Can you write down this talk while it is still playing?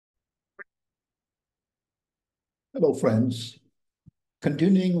Hello, friends.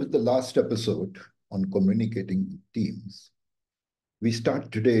 Continuing with the last episode on communicating with teams, we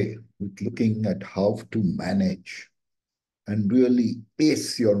start today with looking at how to manage and really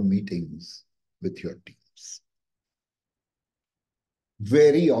ace your meetings with your teams.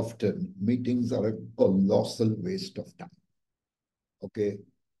 Very often, meetings are a colossal waste of time, okay?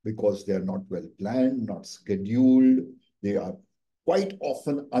 Because they are not well planned, not scheduled, they are quite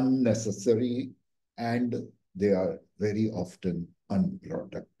often unnecessary, and they are very often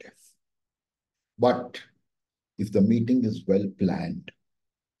unproductive. But if the meeting is well planned,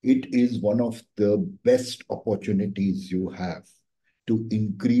 it is one of the best opportunities you have to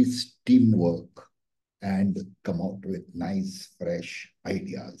increase teamwork and come out with nice, fresh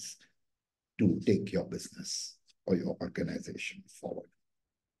ideas to take your business or your organization forward.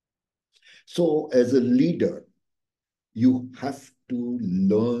 So, as a leader, you have to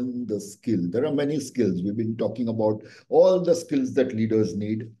learn the skill. There are many skills. We've been talking about all the skills that leaders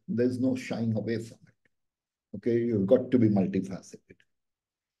need. There's no shying away from it. Okay, you've got to be multifaceted.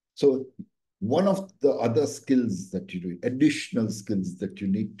 So one of the other skills that you do, additional skills that you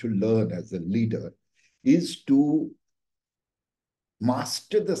need to learn as a leader, is to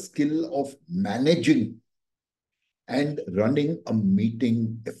master the skill of managing and running a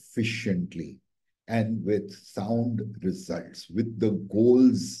meeting efficiently and with sound results, with the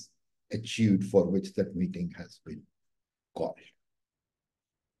goals achieved for which that meeting has been called.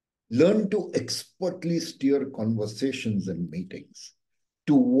 Learn to expertly steer conversations and meetings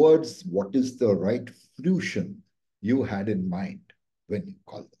towards what is the right fruition you had in mind when you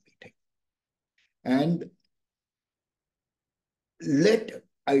call the meeting. And let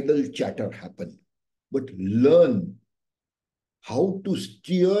idle chatter happen, but learn how to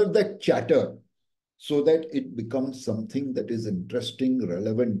steer that chatter so that it becomes something that is interesting,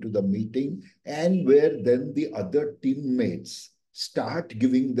 relevant to the meeting, and where then the other teammates start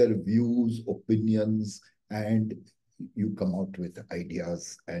giving their views, opinions, and you come out with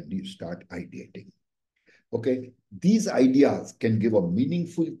ideas and you start ideating. Okay, these ideas can give a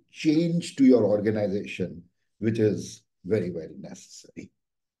meaningful change to your organization, which is very, very necessary.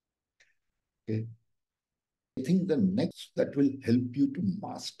 Okay, I think the next that will help you to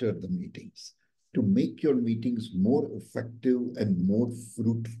master the meetings, to make your meetings more effective and more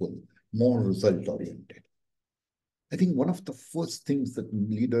fruitful, more result oriented. I think one of the first things that a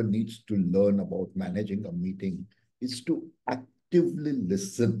leader needs to learn about managing a meeting is to actively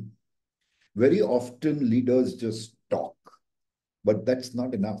listen. Very often, leaders just talk, but that's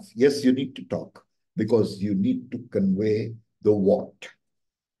not enough. Yes, you need to talk because you need to convey the what.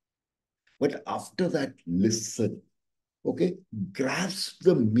 But after that, listen. Okay, grasp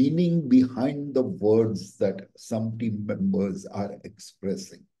the meaning behind the words that some team members are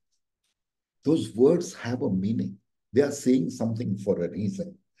expressing. Those words have a meaning. They are saying something for a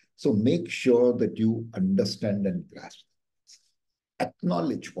reason. So make sure that you understand and grasp.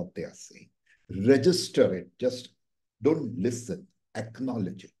 Acknowledge what they are saying. Register it. Just don't listen.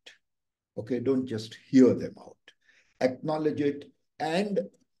 Acknowledge it. Okay, don't just hear them out. Acknowledge it, and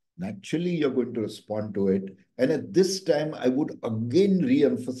naturally you're going to respond to it. And at this time, I would again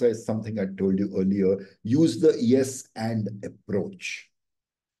re-emphasize something I told you earlier. Use the yes and approach.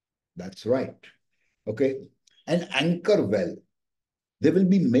 That's right. Okay. And anchor well. There will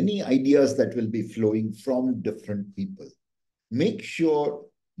be many ideas that will be flowing from different people. Make sure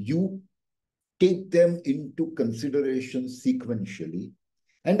you take them into consideration sequentially.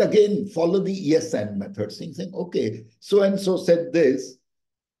 And again, follow the yes and method, saying, okay, so and so said this.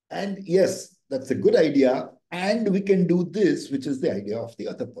 And yes, that's a good idea. And we can do this, which is the idea of the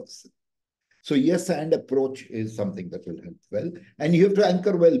other person. So yes and approach is something that will help well. And you have to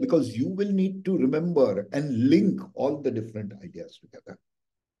anchor well because you will need to remember and link all the different ideas together.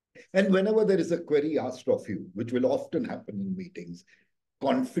 And whenever there is a query asked of you, which will often happen in meetings,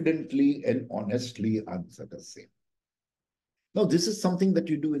 confidently and honestly answer the same. Now, this is something that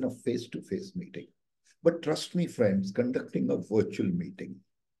you do in a face-to-face meeting. But trust me, friends, conducting a virtual meeting,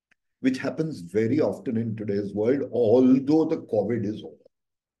 which happens very often in today's world, although the COVID is over.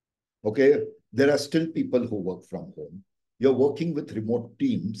 Okay, there are still people who work from home. You're working with remote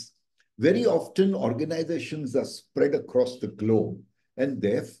teams. Very often, organizations are spread across the globe, and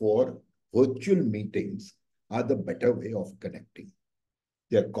therefore, virtual meetings are the better way of connecting.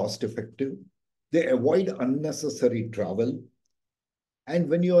 They're cost effective. They avoid unnecessary travel. And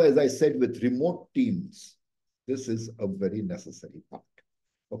when you're, as I said, with remote teams, this is a very necessary part.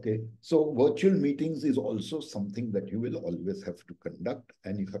 Okay, so virtual meetings is also something that you will always have to conduct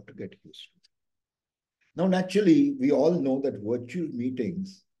and you have to get used to. Now, naturally, we all know that virtual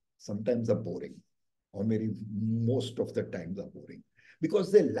meetings sometimes are boring. or maybe most of the times are boring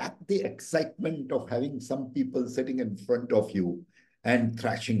because they lack the excitement of having some people sitting in front of you and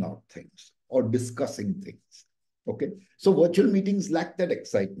thrashing out things or discussing things. Okay. So virtual meetings lack that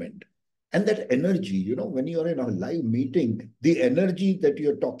excitement and that energy. When you're in a live meeting, the energy that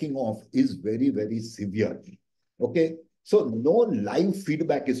you're talking of is very, very severe. Okay. So no live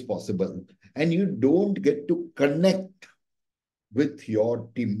feedback is possible and you don't get to connect with your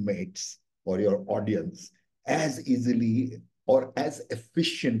teammates or your audience as easily or as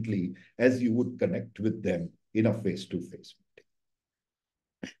efficiently as you would connect with them in a face-to-face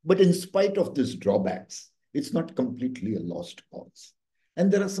meeting. But in spite of these drawbacks, it's not completely a lost cause.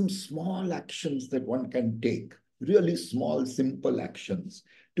 And there are some small actions that one can take, really small, simple actions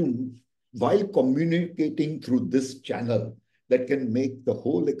to, while communicating through this channel, that can make the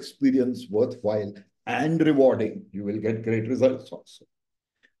whole experience worthwhile and rewarding. You will get great results also.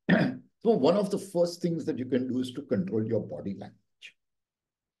 So one of the first things that you can do is to control your body language.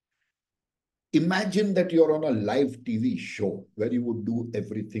 Imagine that you're on a live TV show where you would do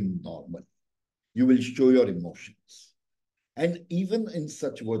everything normal. You will show your emotions. And even in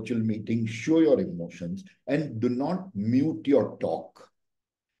such virtual meetings, show your emotions and do not mute your talk.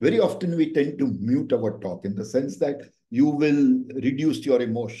 Very often we tend to mute our talk in the sense that you will reduce your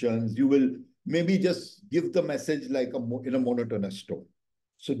emotions. You will maybe just give the message like in a monotonous tone.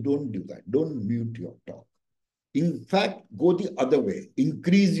 So don't do that. Don't mute your talk. In fact, go the other way.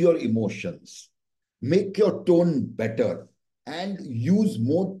 Increase your emotions. Make your tone better and use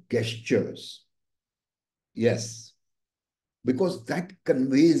more gestures. Yes, because that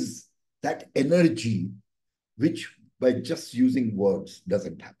conveys that energy, which by just using words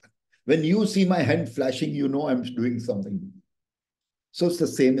doesn't happen. When you see my hand flashing, you know I'm doing something. So it's the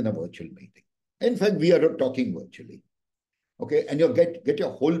same in a virtual meeting. In fact, we are talking virtually. Okay, and you get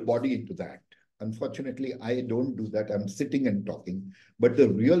your whole body into that. Unfortunately, I don't do that. I'm sitting and talking. But the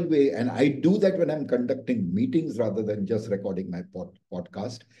real way, and I do that when I'm conducting meetings rather than just recording my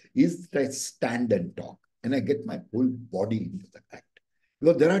podcast, is that I stand and talk. And I get my whole body into the act.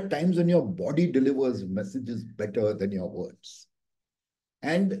 Because there are times when your body delivers messages better than your words.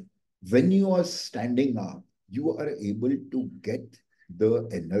 And when you are standing up, you are able to get the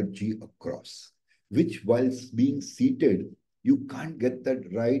energy across, which whilst being seated, you can't get that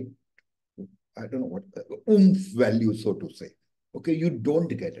right, I don't know what, oomph value, so to say. Okay, you don't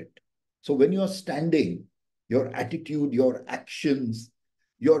get it. So when you're standing, your attitude, your actions,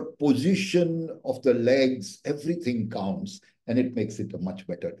 your position of the legs, everything counts and it makes it a much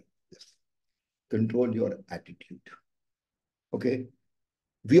better. Yes. Control your attitude. Okay,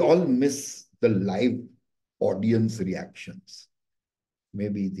 we all miss the live audience reactions.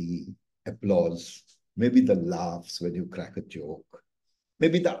 Maybe the applause, maybe the laughs when you crack a joke,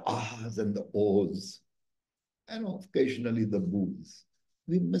 maybe the ahs and the ohs, and occasionally the boos.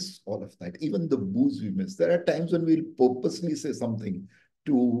 We miss all of that. Even the boos we miss. There are times when we'll purposely say something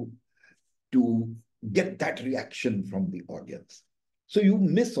to, to get that reaction from the audience. So you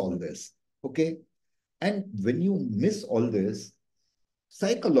miss all this, okay? And when you miss all this,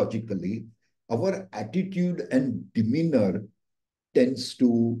 psychologically, our attitude and demeanor tends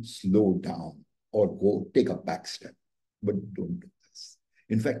to slow down or go take a back step. But don't do this.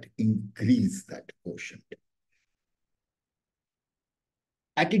 In fact, increase that quotient.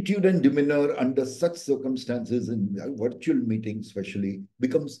 Attitude and demeanor under such circumstances in virtual meetings especially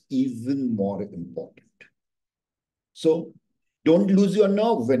becomes even more important. So don't lose your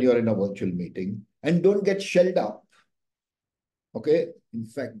nerve when you're in a virtual meeting and don't get shelled up. Okay? In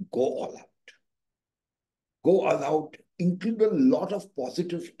fact, go all out. Go all out. Include a lot of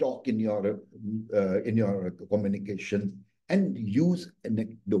positive talk in your communication and use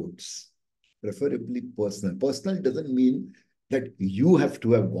anecdotes, preferably personal. Personal doesn't mean that you have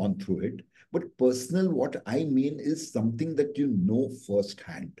to have gone through it, but personal, what I mean is something that you know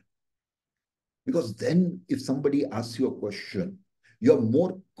firsthand. Because then if somebody asks you a question, you're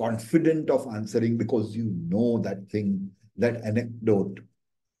more confident of answering because you know that thing, that anecdote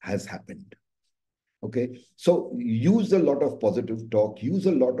has happened. Okay, so use a lot of positive talk, use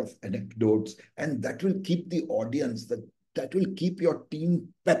a lot of anecdotes, and that will keep the audience, that will keep your team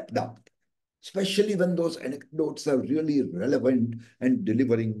pepped up, especially when those anecdotes are really relevant and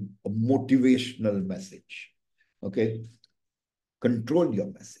delivering a motivational message. Okay, control your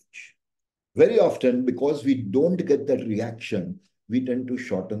message. Very often, because we don't get that reaction, we tend to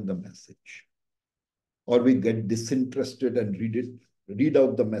shorten the message, or we get disinterested and read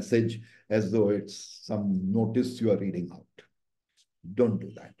out the message as though it's some notice you are reading out. Don't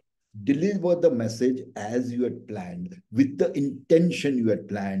do that. Deliver the message as you had planned, with the intention you had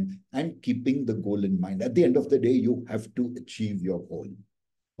planned, and keeping the goal in mind. At the end of the day, you have to achieve your goal.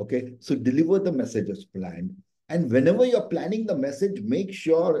 Okay, so deliver the message as planned. And whenever you're planning the message, make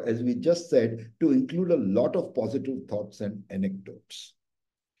sure, as we just said, to include a lot of positive thoughts and anecdotes.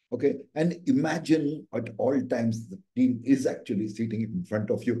 Okay, and imagine at all times the team is actually sitting in front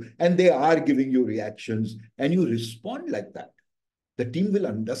of you and they are giving you reactions and you respond like that. The team will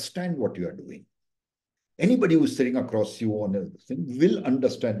understand what you are doing. Anybody who's sitting across you on a thing will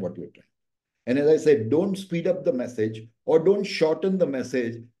understand what you're doing. And as I said, don't speed up the message or don't shorten the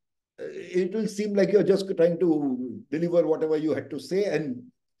message. It will seem like you're just trying to deliver whatever you had to say and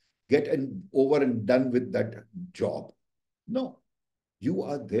get over and done with that job. No, you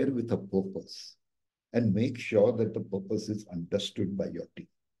are there with a purpose, and make sure that the purpose is understood by your team.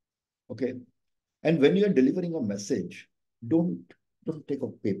 Okay. And when you're delivering a message, don't, don't take a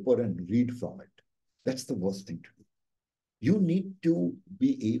paper and read from it. That's the worst thing to do. You need to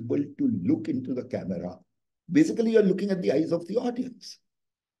be able to look into the camera. Basically, you're looking at the eyes of the audience.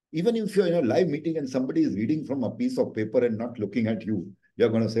 Even if you're in a live meeting and somebody is reading from a piece of paper and not looking at you, you're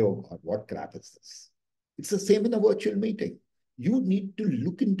going to say, oh God, what crap is this? It's the same in a virtual meeting. You need to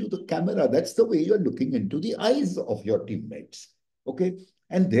look into the camera. That's the way you're looking into the eyes of your teammates. Okay.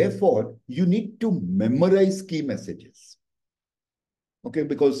 And therefore, you need to memorize key messages. Okay.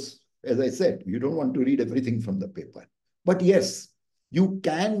 Because as I said, you don't want to read everything from the paper. But yes, you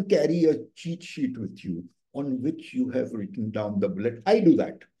can carry a cheat sheet with you on which you have written down the bullet. I do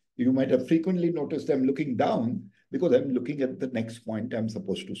that. You might have frequently noticed I'm looking down because I'm looking at the next point I'm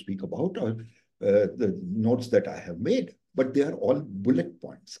supposed to speak about or the notes that I have made. But they are all bullet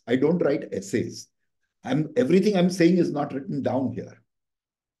points. I don't write essays. Everything I'm saying is not written down here.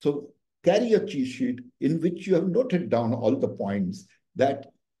 So carry a cheat sheet in which you have noted down all the points that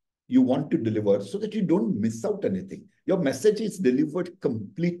you want to deliver so that you don't miss out anything. Your message is delivered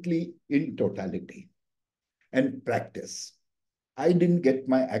completely in totality. And practice. I didn't get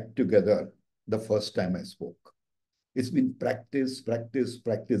my act together the first time I spoke. It's been practice, practice,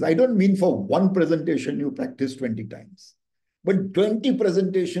 practice. I don't mean for one presentation you practice 20 times. But 20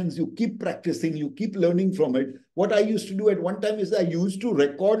 presentations, you keep practicing, you keep learning from it. What I used to do at one time is I used to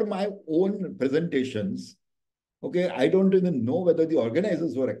record my own presentations. Okay, I don't even know whether the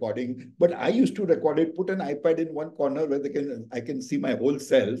organizers were recording, but I used to record it, put an iPad in one corner where I can see my whole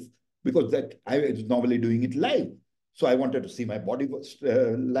self, because that I was normally doing it live. So I wanted to see my body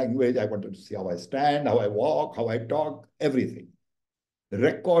language. I wanted to see how I stand, how I walk, how I talk, everything.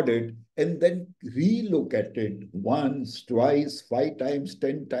 Record it and then relook at it once, twice, 5 times,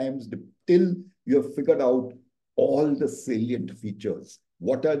 10 times, till you have figured out all the salient features.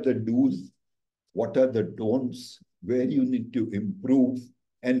 What are the do's? What are the don'ts? Where you need to improve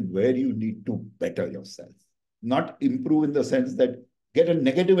and where you need to better yourself. Not improve in the sense that get a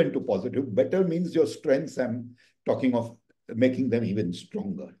negative into positive. Better means your strengths. I'm talking of making them even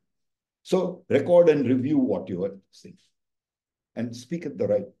stronger. So record and review what you are saying and speak at the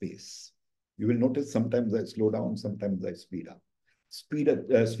right pace. You will notice sometimes I slow down, sometimes I speed up. Speak at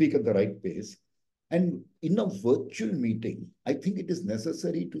the right pace. And in a virtual meeting, I think it is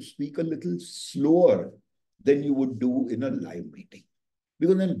necessary to speak a little slower than you would do in a live meeting.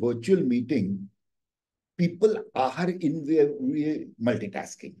 Because in a virtual meeting, people are in their way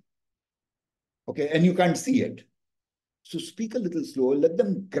multitasking. Okay, and you can't see it. So speak a little slower, let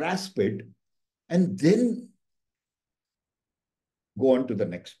them grasp it, and then go on to the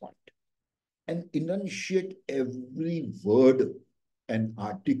next point. And enunciate every word and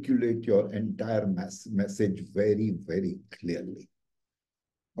articulate your entire message very, very clearly.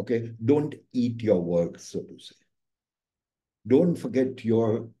 Okay, don't eat your words, so to say. Don't forget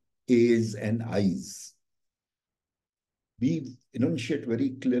your A's and I's. Enunciate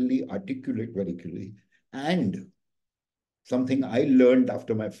very clearly, articulate very clearly. And something I learned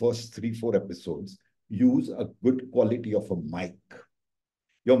after my first 3-4 episodes, use a good quality of a mic.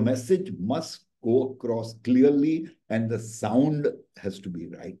 Your message must go across clearly and the sound has to be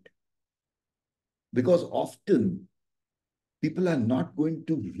right. Because often people are not going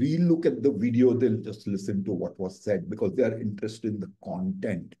to relook at the video, they'll just listen to what was said because they are interested in the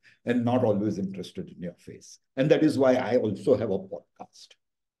content and not always interested in your face. And that is why I also have a podcast.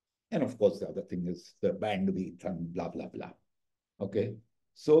 And of course, the other thing is the bandwidth and blah, blah, blah. Okay.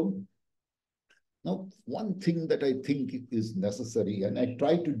 So now, one thing that I think is necessary, and I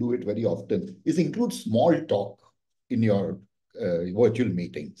try to do it very often, is include small talk in your virtual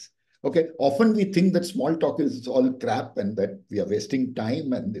meetings. Okay, often we think that small talk is all crap and that we are wasting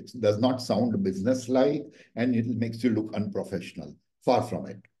time and it does not sound business-like and it makes you look unprofessional. Far from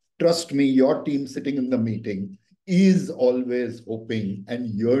it. trust me, your team sitting in the meeting is always hoping and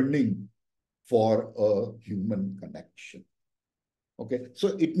yearning for a human connection. Okay, so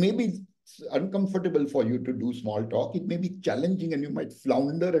it may be uncomfortable for you to do small talk. It may be challenging and you might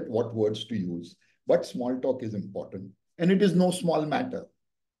flounder at what words to use, but small talk is important and it is no small matter.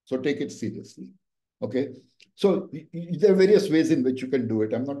 So take it seriously. Okay, so there are various ways in which you can do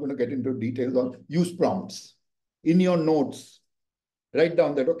it. I'm not going to get into details on use prompts in your notes. Write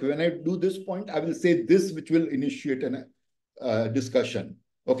down that, okay, when I do this point, I will say this, which will initiate a discussion,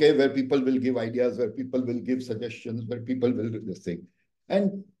 okay, where people will give ideas, where people will give suggestions, where people will do this thing.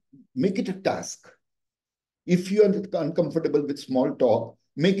 And make it a task. If you are uncomfortable with small talk,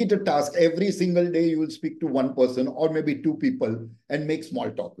 make it a task. Every single day, you will speak to one person or maybe two people and make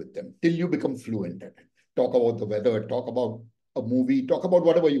small talk with them till you become fluent at it. Talk about the weather, talk about a movie, talk about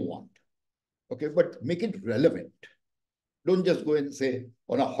whatever you want. Okay, but make it relevant. Don't just go and say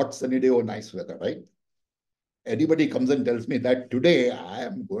on a hot sunny day or nice weather, right? Anybody comes and tells me that today I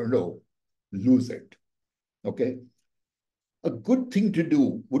am going to lose it. Okay. A good thing to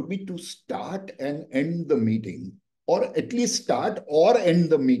do would be to start and end the meeting, or at least start or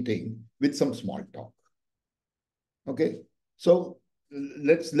end the meeting with some small talk. Okay. So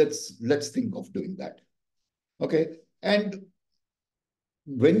let's think of doing that. Okay. And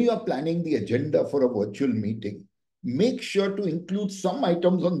when you are planning the agenda for a virtual meeting, make sure to include some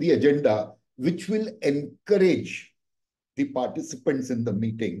items on the agenda which will encourage the participants in the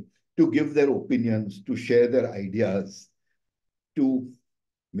meeting to give their opinions, to share their ideas, to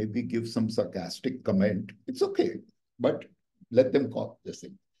maybe give some sarcastic comment. It's okay, but let them call this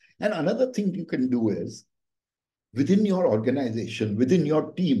thing. And another thing you can do is within your organization, within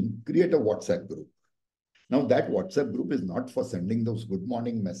your team, create a WhatsApp group. Now, that WhatsApp group is not for sending those good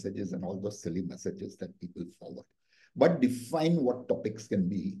morning messages and all those silly messages that people forward, but define what topics can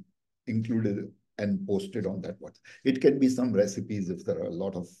be included and posted on that WhatsApp. It can be some recipes if there are a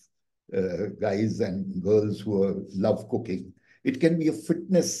lot of guys and girls who love cooking. It can be a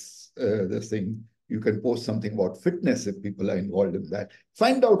fitness this thing. You can post something about fitness if people are involved in that.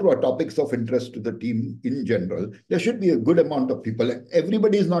 Find out what topics of interest to the team in general. There should be a good amount of people.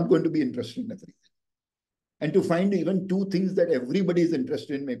 Everybody is not going to be interested in everything. And to find even two things that everybody is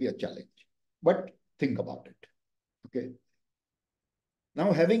interested in may be a challenge. But think about it. Okay.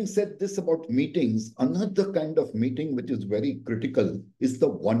 Now, having said this about meetings, another kind of meeting which is very critical is the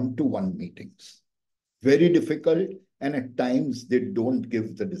one-to-one meetings. Very difficult, and at times they don't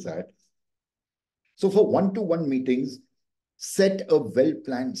give the desired. So for one-to-one meetings, set a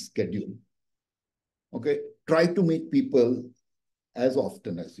well-planned schedule. Okay. Try to meet people as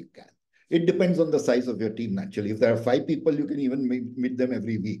often as you can. It depends on the size of your team, naturally. If there are 5 people, you can even meet them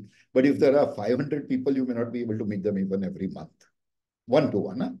every week. But if there are 500 people, you may not be able to meet them even every month.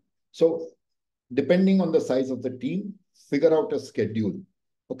 One-to-one. Huh? So depending on the size of the team, figure out a schedule.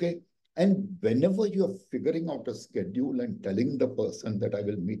 Okay. And whenever you're figuring out a schedule and telling the person that I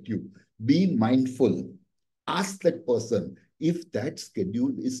will meet you, be mindful. Ask that person if that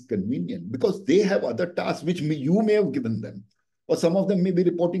schedule is convenient, because they have other tasks which you may have given them. Or some of them may be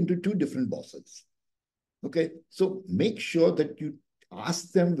reporting to 2 different bosses. Okay, so make sure that you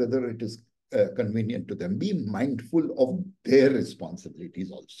ask them whether it is convenient to them. Be mindful of their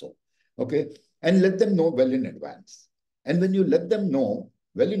responsibilities also. Okay, and let them know well in advance. And when you let them know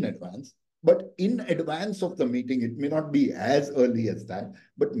well in advance, but in advance of the meeting, it may not be as early as that,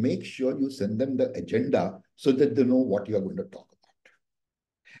 but make sure you send them the agenda so that they know what you are going to talk about.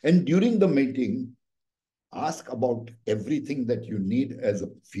 And during the meeting, ask about everything that you need as a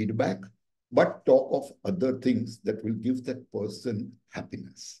feedback, but talk of other things that will give that person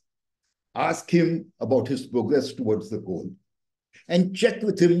happiness. Ask him about his progress towards the goal and check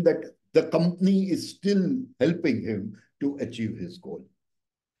with him that the company is still helping him to achieve his goal.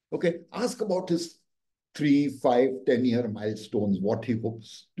 Okay, ask about his 3, 5, 10-year milestones, what he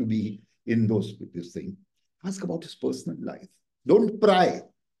hopes to be in this thing. Ask about his personal life. Don't pry,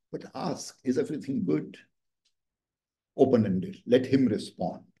 but ask, is everything good? Open-ended. Let him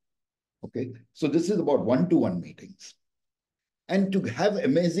respond. Okay. So this is about one-to-one meetings. And to have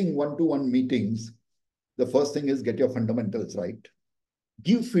amazing one-to-one meetings, the first thing is get your fundamentals right.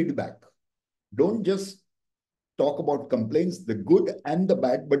 Give feedback. Don't just talk about complaints, the good and the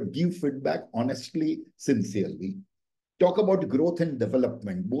bad, but give feedback honestly, sincerely. Talk about growth and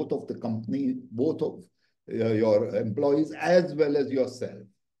development, both of the company, both of your employees, as well as yourself.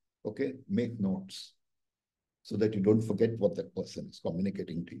 Okay. Make notes so that you don't forget what that person is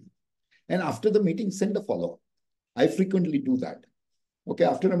communicating to you. And after the meeting, send a follow-up. I frequently do that. Okay,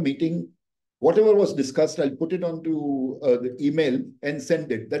 after a meeting, Whatever was discussed, I'll put it onto the email and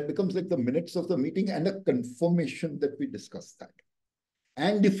send it. That becomes like the minutes of the meeting and a confirmation that we discussed that.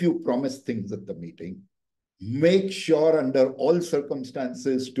 And if you promise things at the meeting, make sure under all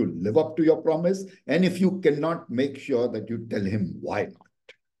circumstances to live up to your promise. And if you cannot, make sure that you tell him why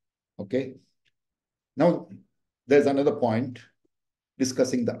not. Okay. Now, there's another point,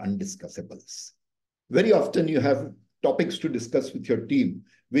 discussing the undiscussables. Very often you have topics to discuss with your team,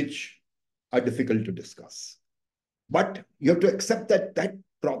 which are difficult to discuss. But you have to accept that that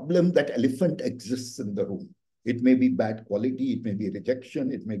problem, that elephant exists in the room. It may be bad quality, it may be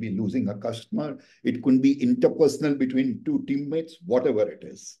rejection, it may be losing a customer, it could be interpersonal between two teammates, whatever it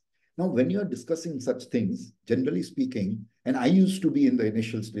is. Now, when you're discussing such things, generally speaking, and I used to be in the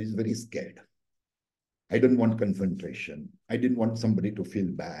initial stage very scared. I didn't want confrontation. I didn't want somebody to feel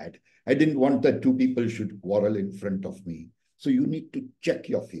bad. I didn't want that two people should quarrel in front of me. So you need to check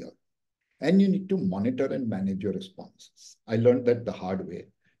your fear. And you need to monitor and manage your responses. I learned that the hard way,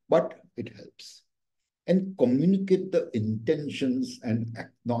 but it helps. And communicate the intentions and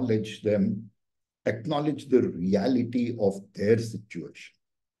acknowledge them, acknowledge the reality of their situation.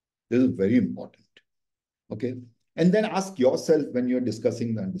 This is very important. Okay. And then ask yourself when you're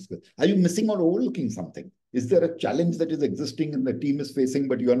discussing the undiscussed, are you missing or overlooking something? Is there a challenge that is existing and the team is facing,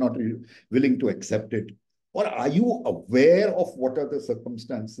 but you are not willing to accept it? Or are you aware of what are the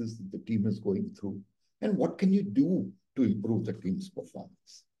circumstances that the team is going through? And what can you do to improve the team's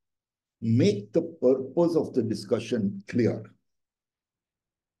performance? Make the purpose of the discussion clear.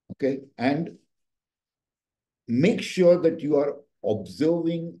 Okay. And make sure that you are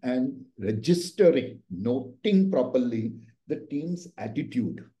observing and registering, noting properly the team's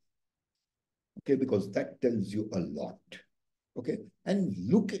attitude. Okay, because that tells you a lot. Okay, and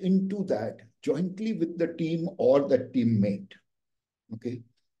look into that jointly with the team or the teammate. Okay,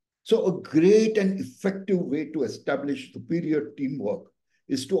 so a great and effective way to establish superior teamwork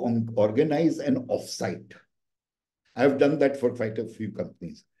is to organize an offsite. I've done that for quite a few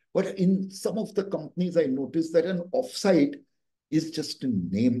companies. But in some of the companies, I noticed that an offsite is just a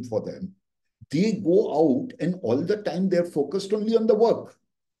name for them. They go out and all the time they're focused only on the work.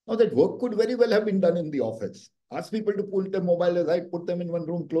 Now that work could very well have been done in the office. Ask people to pull their mobile aside, put them in one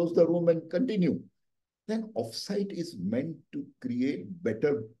room, close the room and continue. Then offsite is meant to create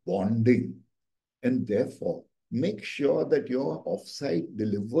better bonding. And therefore, make sure that your offsite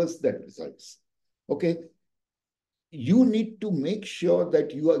delivers that results. Okay. You need to make sure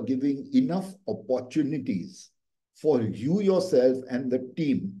that you are giving enough opportunities for you yourself and the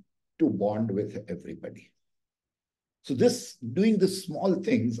team to bond with everybody. So doing the small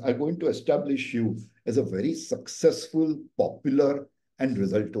things are going to establish you as a very successful, popular, and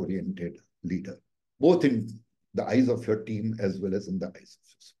result-oriented leader, both in the eyes of your team as well as in the eyes of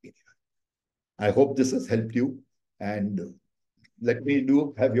your superior. I hope this has helped you. And let me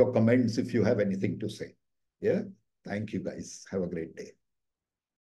have your comments if you have anything to say. Yeah. Thank you, guys. Have a great day.